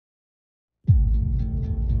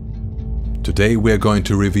Today we are going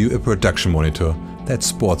to review a production monitor that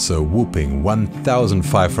sports a whopping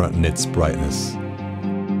 1500 nits brightness.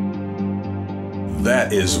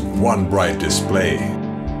 That is one bright display.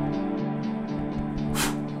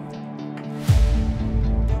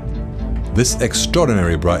 This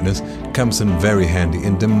extraordinary brightness comes in very handy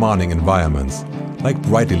in demanding environments, like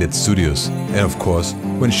brightly lit studios and of course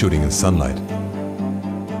when shooting in sunlight.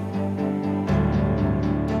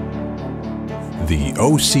 The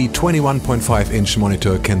OSEE 21.5-inch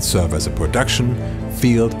monitor can serve as a production,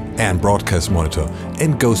 field and broadcast monitor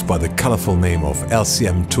and goes by the colorful name of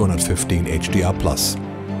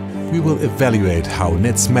LCM215-HDR+. We will evaluate how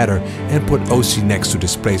nits matter and put OSEE next to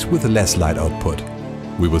displays with less light output.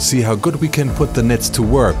 We will see how good we can put the nits to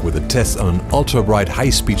work with a test on an ultra-bright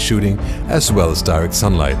high-speed shooting as well as direct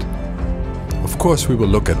sunlight. Of course, we will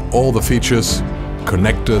look at all the features,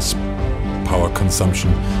 connectors, power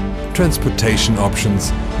consumption, transportation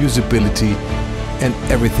options, usability and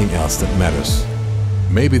everything else that matters.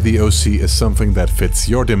 Maybe the OSEE is something that fits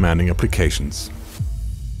your demanding applications.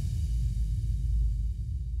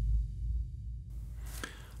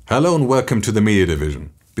 Hello and welcome to the Media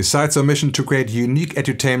Division. Besides our mission to create unique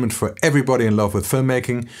edutainment for everybody in love with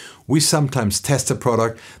filmmaking, we sometimes test a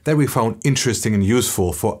product that we found interesting and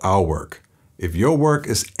useful for our work. If your work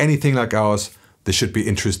is anything like ours, this should be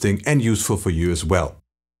interesting and useful for you as well.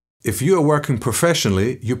 If you are working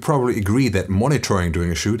professionally, you probably agree that monitoring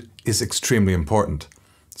during a shoot is extremely important.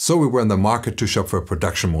 So we were in the market to shop for a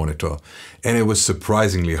production monitor, and it was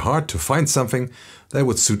surprisingly hard to find something that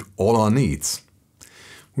would suit all our needs.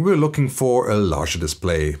 We were looking for a larger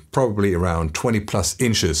display, probably around 20 plus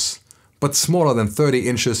inches, but smaller than 30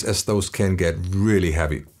 inches as those can get really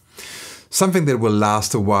heavy. Something that will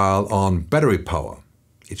last a while on battery power.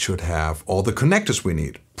 It should have all the connectors we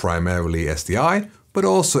need, primarily SDI, but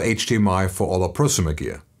also HDMI for all our prosumer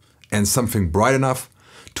gear. And something bright enough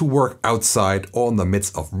to work outside or in the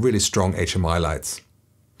midst of really strong HMI lights.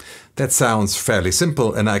 That sounds fairly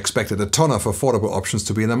simple and I expected a ton of affordable options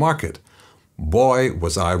to be in the market. Boy,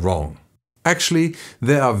 was I wrong. Actually,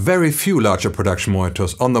 there are very few larger production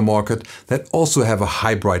monitors on the market that also have a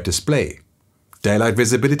high bright display. Daylight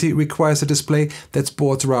visibility requires a display that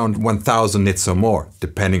sports around 1000 nits or more,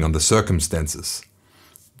 depending on the circumstances.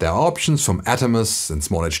 There are options from Atomos and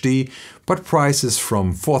Small HD, but prices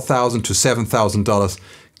from $4,000 to $7,000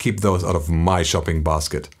 keep those out of my shopping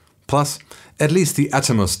basket. Plus, at least the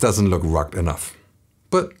Atomos doesn't look rugged enough.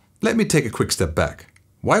 But let me take a quick step back.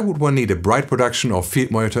 Why would one need a bright production or field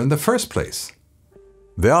monitor in the first place?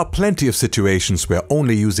 There are plenty of situations where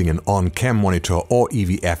only using an on-cam monitor or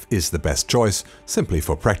EVF is the best choice, simply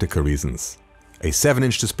for practical reasons. A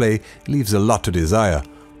 7-inch display leaves a lot to desire.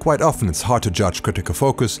 Quite often it's hard to judge critical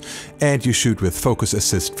focus and you shoot with focus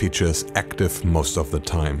assist features active most of the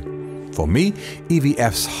time. For me,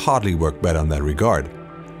 EVFs hardly work better in that regard.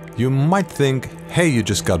 You might think, hey, you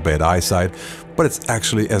just got bad eyesight, but it's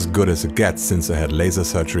actually as good as it gets since I had laser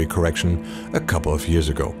surgery correction a couple of years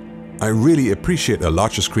ago. I really appreciate a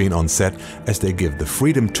larger screen on set as they give the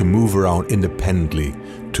freedom to move around independently,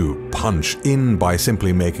 to punch in by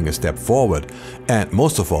simply making a step forward, and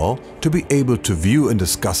most of all, to be able to view and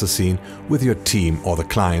discuss a scene with your team or the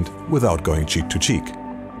client without going cheek to cheek.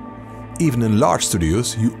 Even in large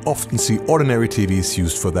studios, you often see ordinary TVs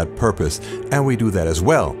used for that purpose, and we do that as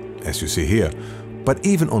well, as you see here. But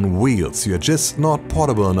even on wheels, you're just not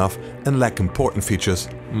portable enough and lack important features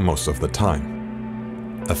most of the time.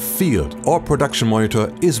 A field or production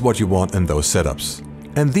monitor is what you want in those setups.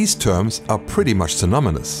 And these terms are pretty much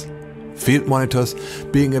synonymous. Field monitors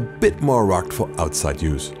being a bit more rugged for outside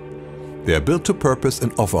use. They are built to purpose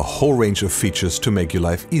and offer a whole range of features to make your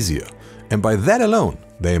life easier. And by that alone,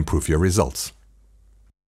 they improve your results.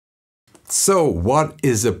 So what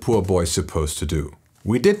is a poor boy supposed to do?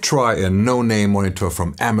 We did try a no-name monitor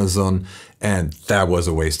from Amazon and that was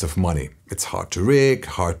a waste of money. It's hard to rig,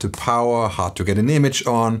 hard to power, hard to get an image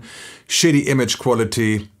on, shitty image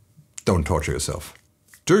quality. Don't torture yourself.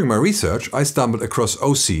 During my research, I stumbled across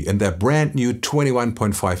OSEE and their brand new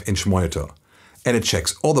 21.5-inch monitor. And it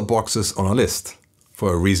checks all the boxes on our list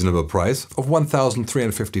for a reasonable price of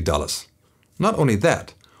 $1,350. Not only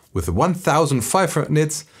that, with 1500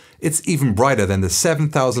 nits, it's even brighter than the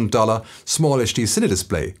 $7,000 Small HD Cine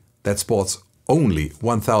display that sports only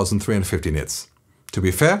 1350 nits. To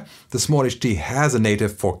be fair, the Small HD has a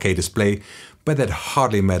native 4K display, but that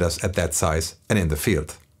hardly matters at that size and in the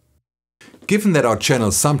field. Given that our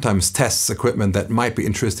channel sometimes tests equipment that might be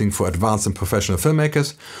interesting for advanced and professional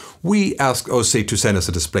filmmakers, we asked OSEE to send us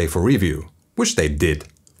a display for review, which they did.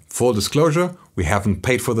 Full disclosure, we haven't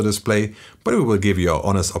paid for the display, but we will give you our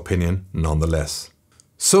honest opinion nonetheless.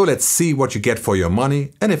 So let's see what you get for your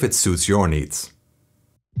money and if it suits your needs.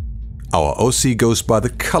 Our OSEE goes by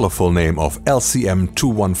the colorful name of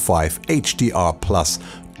LCM215-HDR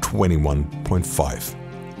 21.5.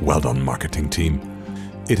 Well done, marketing team.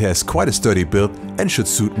 It has quite a sturdy build and should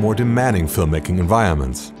suit more demanding filmmaking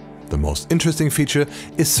environments. The most interesting feature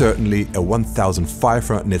is certainly a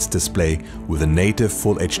 1500 nits display with a native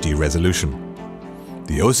Full HD resolution.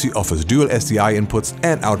 The OSEE offers dual SDI inputs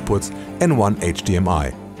and outputs and one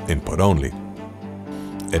HDMI, input only.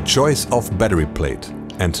 A choice of battery plate,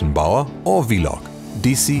 Anton Bauer or V-Log,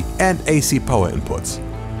 DC and AC power inputs,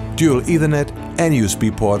 dual Ethernet and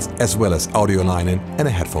USB ports, as well as audio line-in and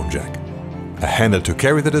a headphone jack. A handle to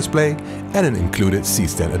carry the display and an included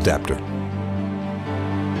C-stand adapter.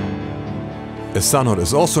 A sunhood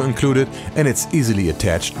is also included and it's easily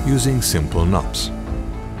attached using simple knobs.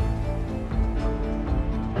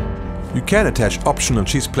 You can attach optional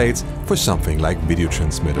cheese plates for something like video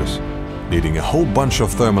transmitters. Needing a whole bunch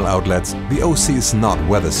of thermal outlets, the OSEE is not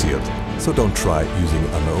weather sealed, so don't try using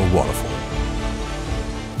it under a waterfall.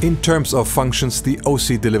 In terms of functions, the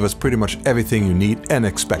OSEE delivers pretty much everything you need and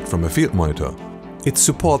expect from a field monitor. It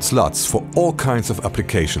supports LUTs for all kinds of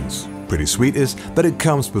applications. Pretty sweet is that it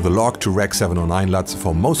comes with a log to Rec 709 LUTs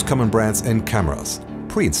for most common brands and cameras,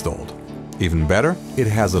 pre-installed. Even better, it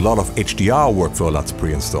has a lot of HDR workflow LUTs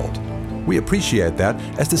pre-installed. We appreciate that,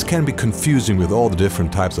 as this can be confusing with all the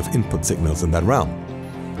different types of input signals in that realm.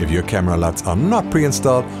 If your camera LUTs are not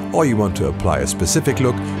pre-installed or you want to apply a specific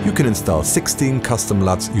look, you can install 16 custom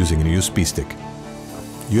LUTs using a USB stick.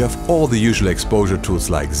 You have all the usual exposure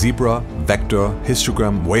tools like Zebra, Vector,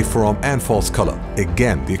 Histogram, Waveform and False Color.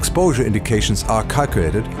 Again, the exposure indications are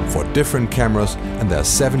calculated for different cameras and there are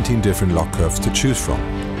 17 different log curves to choose from.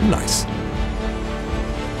 Nice!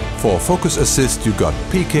 For focus assist you got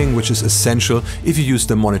peaking, which is essential if you use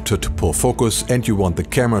the monitor to pull focus and you want the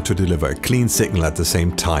camera to deliver a clean signal at the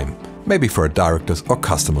same time, maybe for a director's or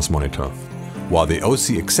customer's monitor. While the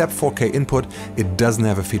OSEE accepts 4K input, it doesn't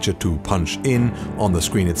have a feature to punch in on the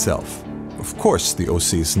screen itself. Of course, the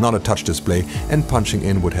OSEE is not a touch display and punching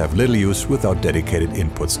in would have little use without dedicated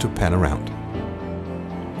inputs to pan around.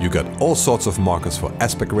 You got all sorts of markers for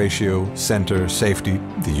aspect ratio, center, safety,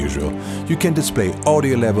 the usual. You can display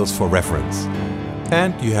audio levels for reference.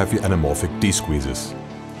 And you have your anamorphic D-squeezes.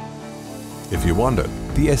 If you wondered,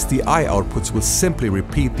 the SDI outputs will simply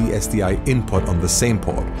repeat the SDI input on the same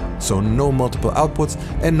port, so no multiple outputs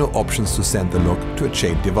and no options to send the look to a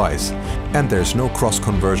chained device. And there's no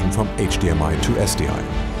cross-conversion from HDMI to SDI.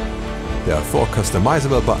 There are 4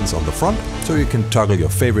 customizable buttons on the front, so you can toggle your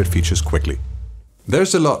favorite features quickly.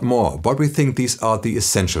 There's a lot more, but we think these are the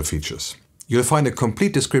essential features. You'll find a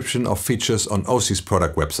complete description of features on OSEE's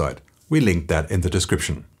product website. We linked that in the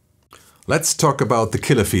description. Let's talk about the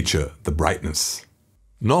killer feature, the brightness.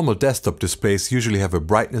 Normal desktop displays usually have a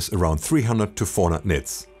brightness around 300 to 400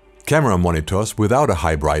 nits. Camera monitors without a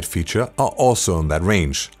high bright feature are also in that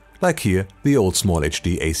range, like here the old Small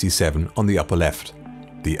HD AC7 on the upper left.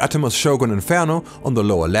 The Atomos Shogun Inferno on the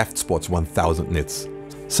lower left sports 1000 nits,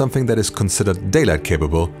 something that is considered daylight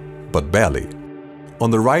capable, but barely. On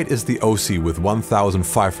the right is the OSEE with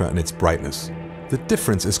 1500 nits brightness. The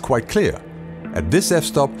difference is quite clear. At this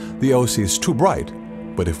f-stop, the OSEE is too bright,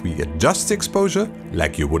 but if we adjust the exposure,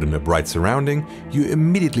 like you would in a bright surrounding, you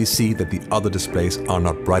immediately see that the other displays are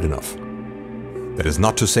not bright enough. That is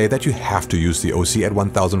not to say that you have to use the OSEE at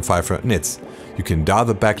 1500 nits. You can dial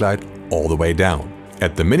the backlight all the way down.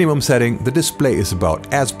 At the minimum setting, the display is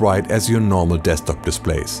about as bright as your normal desktop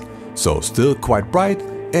displays, so still quite bright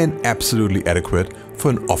and absolutely adequate for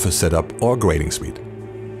an office setup or grading suite.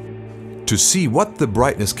 To see what the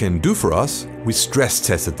brightness can do for us, we stress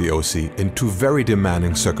tested the OSEE in 2 very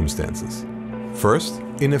demanding circumstances. First,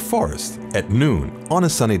 in a forest, at noon, on a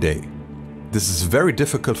sunny day. This is very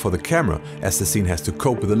difficult for the camera as the scene has to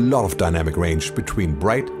cope with a lot of dynamic range between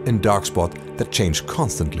bright and dark spot that change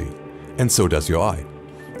constantly. And so does your eye.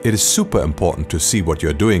 It is super important to see what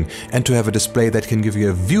you're doing and to have a display that can give you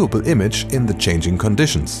a viewable image in the changing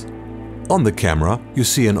conditions. On the camera, you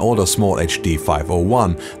see an older Small HD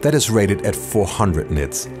 501 that is rated at 400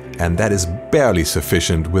 nits, and that is barely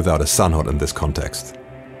sufficient without a sunhood in this context.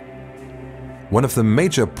 One of the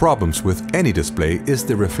major problems with any display is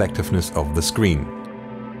the reflectiveness of the screen.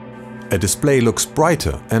 A display looks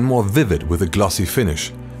brighter and more vivid with a glossy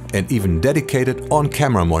finish, and even dedicated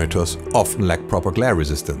on-camera monitors often lack proper glare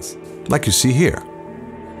resistance, like you see here.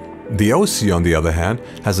 The OSEE, on the other hand,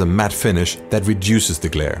 has a matte finish that reduces the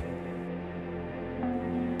glare.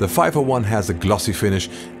 The 501 has a glossy finish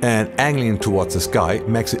and angling towards the sky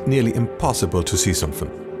makes it nearly impossible to see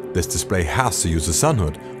something. This display has to use a sun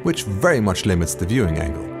hood, which very much limits the viewing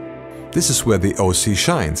angle. This is where the OSEE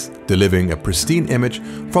shines, delivering a pristine image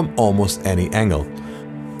from almost any angle.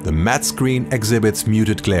 The matte screen exhibits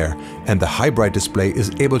muted glare, and the high bright display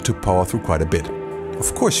is able to power through quite a bit.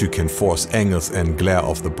 Of course you can force angles and glare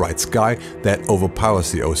off the bright sky that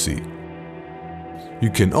overpowers the OSEE. You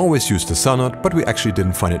can always use the sun hood, but we actually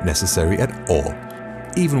didn't find it necessary at all.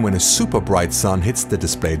 Even when a super bright sun hits the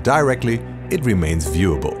display directly, it remains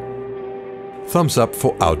viewable. Thumbs up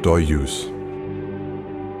for outdoor use.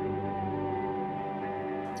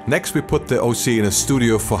 Next we put the OSEE in a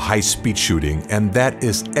studio for high-speed shooting, and that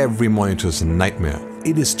is every monitor's nightmare.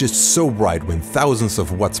 It is just so bright when thousands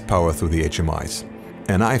of watts power through the HMIs.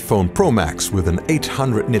 An iPhone Pro Max with an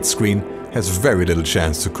 800 nits screen has very little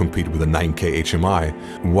chance to compete with a 9K HMI.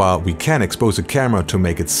 While we can expose a camera to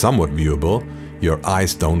make it somewhat viewable, your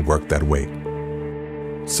eyes don't work that way.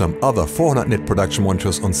 Some other 400 nit production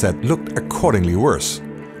monitors on set looked accordingly worse.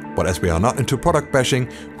 But as we are not into product bashing,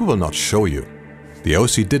 we will not show you. The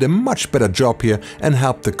OSEE did a much better job here and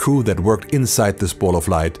helped the crew that worked inside this ball of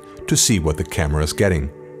light to see what the camera is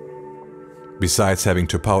getting. Besides having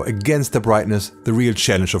to power against the brightness, the real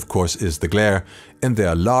challenge of course is the glare, and there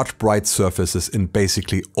are large bright surfaces in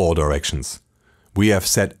basically all directions. We have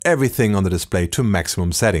set everything on the display to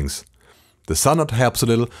maximum settings. The sun hood helps a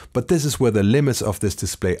little, but this is where the limits of this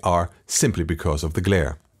display are, simply because of the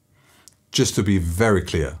glare. Just to be very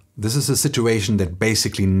clear, this is a situation that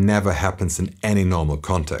basically never happens in any normal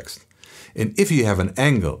context. And if you have an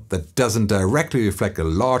angle that doesn't directly reflect a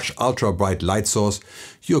large ultra-bright light source,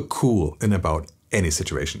 you're cool in about any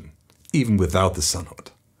situation, even without the sun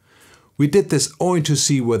hood. We did this only to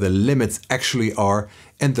see where the limits actually are,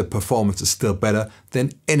 and the performance is still better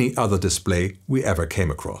than any other display we ever came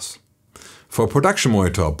across. For a production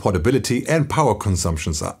monitor, portability and power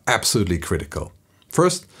consumptions are absolutely critical.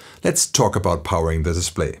 First, let's talk about powering the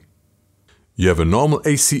display. You have a normal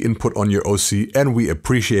AC input on your OSEE, and we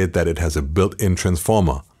appreciate that it has a built-in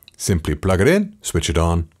transformer. Simply plug it in, switch it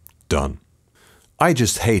on, done. I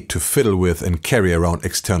just hate to fiddle with and carry around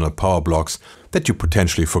external power blocks that you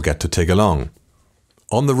potentially forget to take along.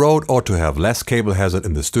 On the road, or to have less cable hazard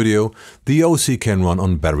in the studio, the OSEE can run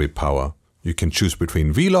on battery power. You can choose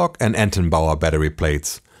between V-Lock and Antenbauer battery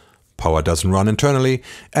plates. Power doesn't run internally,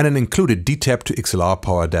 and an included D-tap to XLR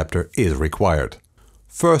power adapter is required.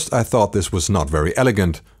 First, I thought this was not very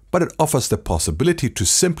elegant, but it offers the possibility to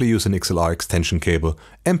simply use an XLR extension cable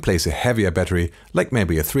and place a heavier battery, like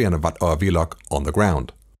maybe a 300 Wh V-Lock, on the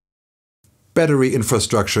ground. Battery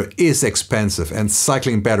infrastructure is expensive and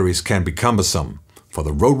cycling batteries can be cumbersome. For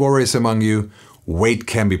the road warriors among you, weight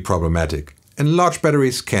can be problematic, and large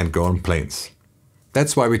batteries can't go on planes.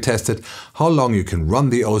 That's why we tested how long you can run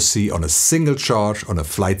the OSEE on a single charge on a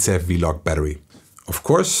flight-safe V-Lock battery. Of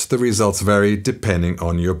course, the results vary depending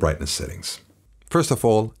on your brightness settings. First of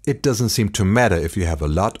all, it doesn't seem to matter if you have a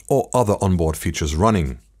LUT or other onboard features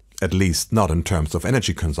running, at least not in terms of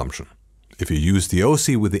energy consumption. If you use the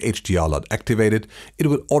OSEE with the HDR LUT activated, it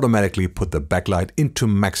will automatically put the backlight into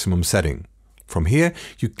maximum setting. From here,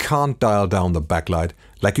 you can't dial down the backlight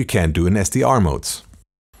like you can do in SDR modes.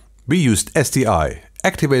 We used SDI,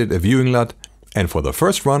 activated a viewing LUT, and for the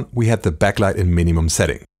first run we had the backlight in minimum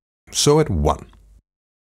setting, so at 1.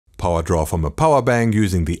 Power draw from a power bank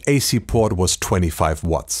using the AC port was 25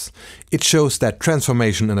 watts. It shows that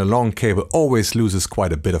transformation in a long cable always loses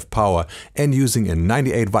quite a bit of power, and using a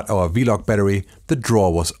 98 Wh V-Lock battery, the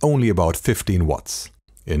draw was only about 15 watts.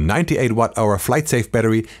 A 98 Wh flight-safe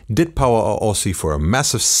battery did power our OSEE for a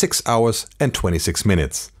massive 6 hours and 26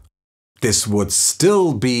 minutes. This would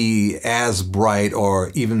still be as bright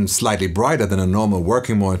or even slightly brighter than a normal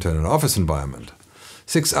working monitor in an office environment.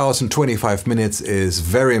 6 hours and 25 minutes is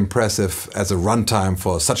very impressive as a runtime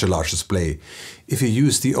for such a large display. If you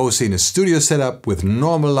use the OSEE in a studio setup with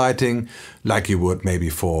normal lighting, like you would maybe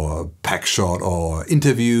for a pack shot or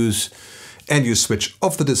interviews, and you switch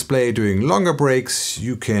off the display during longer breaks,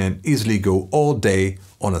 you can easily go all day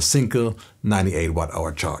on a single 98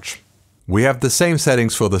 Wh charge. We have the same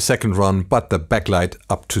settings for the second run, but the backlight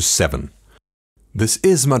up to 7. This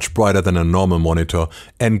is much brighter than a normal monitor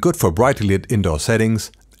and good for brightly lit indoor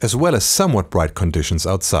settings, as well as somewhat bright conditions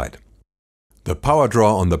outside. The power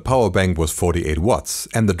draw on the power bank was 48 watts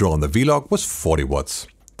and the draw on the V-Lock was 40 watts.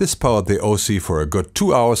 This powered the OSEE for a good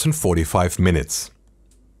 2 hours and 45 minutes.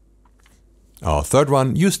 Our third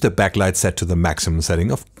run used the backlight set to the maximum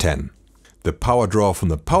setting of 10. The power draw from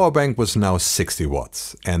the power bank was now 60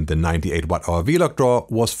 watts and the 98 Wh V-Lock draw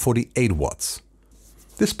was 48 watts.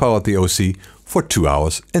 This powered the OSEE for 2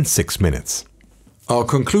 hours and 6 minutes. Our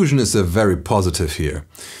conclusion is very positive here.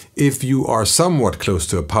 If you are somewhat close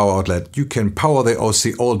to a power outlet, you can power the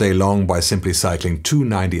OSEE all day long by simply cycling two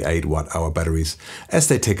 98 watt-hour batteries, as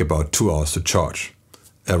they take about 2 hours to charge.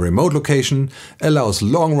 A remote location allows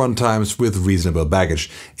long run times with reasonable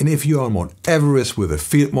baggage, and if you are more averse with a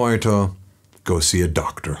field monitor, go see a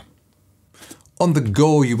doctor. On the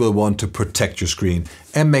go, you will want to protect your screen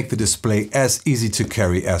and make the display as easy to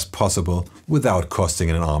carry as possible without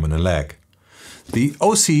costing an arm and a leg. The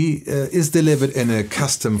OSEE is delivered in a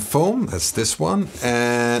custom foam, that's this one,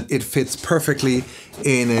 and it fits perfectly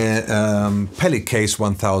in a Pellicase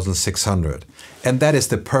 1600. And that is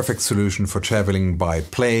the perfect solution for traveling by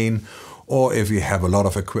plane or if you have a lot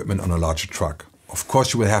of equipment on a larger truck. Of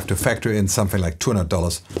course, you will have to factor in something like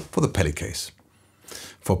 $200 for the Pellicase.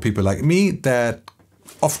 For people like me that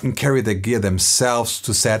often carry their gear themselves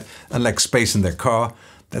to set and lack space in their car,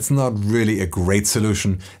 that's not really a great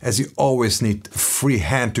solution, as you always need a free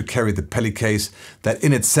hand to carry the Pellicase that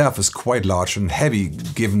in itself is quite large and heavy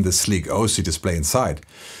given the sleek OSEE display inside.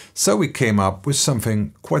 So we came up with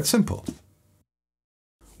something quite simple.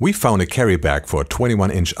 We found a carry bag for a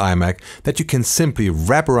 21-inch iMac that you can simply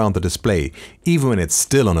wrap around the display, even when it's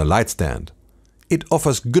still on a light stand. It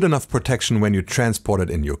offers good enough protection when you transport it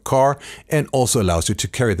in your car and also allows you to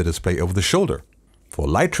carry the display over the shoulder. For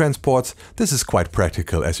light transports, this is quite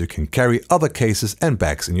practical as you can carry other cases and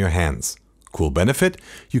bags in your hands. Cool benefit,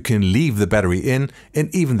 you can leave the battery in and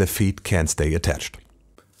even the feet can stay attached.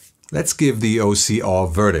 Let's give the OSEE our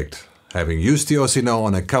verdict. Having used the OSEE now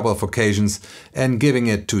on a couple of occasions and giving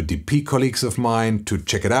it to DP colleagues of mine to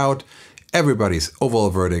check it out, everybody's overall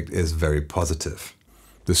verdict is very positive.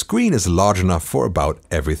 The screen is large enough for about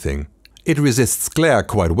everything. It resists glare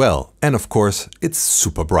quite well and of course it's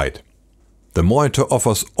super bright. The monitor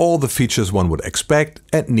offers all the features one would expect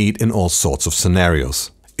and need in all sorts of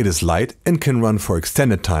scenarios. It is light and can run for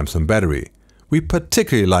extended times on battery. We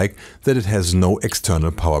particularly like that it has no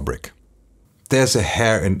external power brick. There's a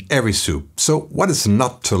hair in every soup, so what is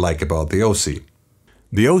not to like about the OSEE?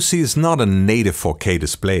 The OSEE is not a native 4K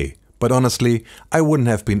display, but honestly, I wouldn't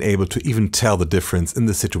have been able to even tell the difference in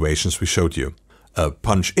the situations we showed you. A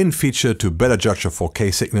punch-in feature to better judge a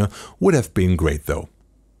 4K signal would have been great though.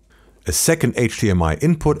 A second HDMI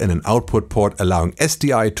input and an output port allowing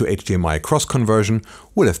SDI to HDMI cross-conversion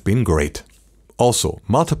would have been great. Also,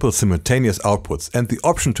 multiple simultaneous outputs and the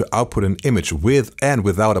option to output an image with and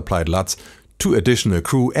without applied LUTs to additional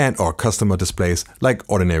crew and or customer displays like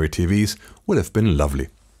ordinary TVs would have been lovely.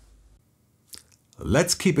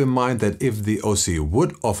 Let's keep in mind that if the OSEE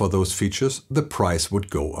would offer those features, the price would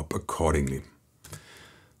go up accordingly.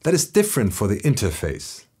 That is different for the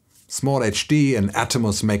interface. Small HD and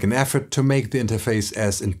Atomos make an effort to make the interface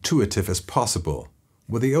as intuitive as possible.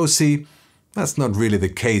 With the OSEE, that's not really the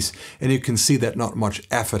case, and you can see that not much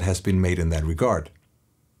effort has been made in that regard.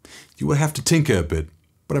 You will have to tinker a bit,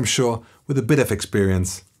 but I'm sure with a bit of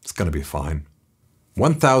experience, it's gonna be fine.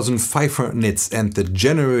 1500 nits and the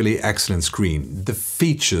generally excellent screen, the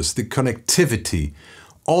features, the connectivity,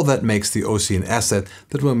 all that makes the OSEE an asset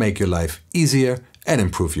that will make your life easier and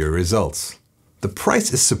improve your results. The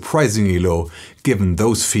price is surprisingly low given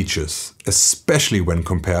those features, especially when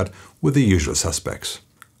compared with the usual suspects.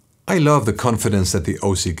 I love the confidence that the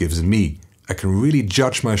OSEE gives me. I can really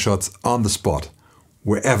judge my shots on the spot,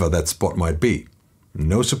 wherever that spot might be.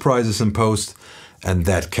 No surprises in post, and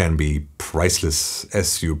that can be priceless,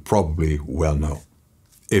 as you probably well know.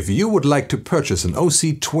 If you would like to purchase an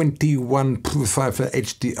OSEE 21.5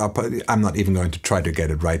 HDR, I'm not even going to try to get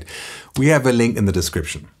it right, we have a link in the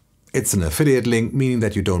description. It's an affiliate link, meaning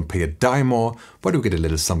that you don't pay a dime more, but you get a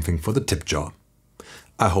little something for the tip jar.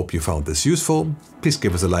 I hope you found this useful. Please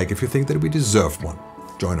give us a like if you think that we deserve one.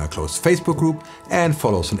 Join our closed Facebook group and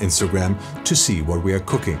follow us on Instagram to see what we are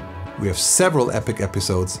cooking. We have several epic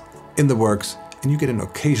episodes in the works and you get an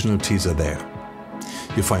occasional teaser there.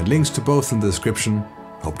 You'll find links to both in the description.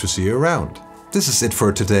 Hope to see you around. This is it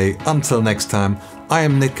for today. Until next time, I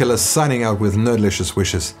am Nicholas signing out with nerdlicious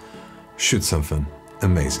wishes. Shoot something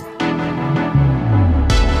amazing.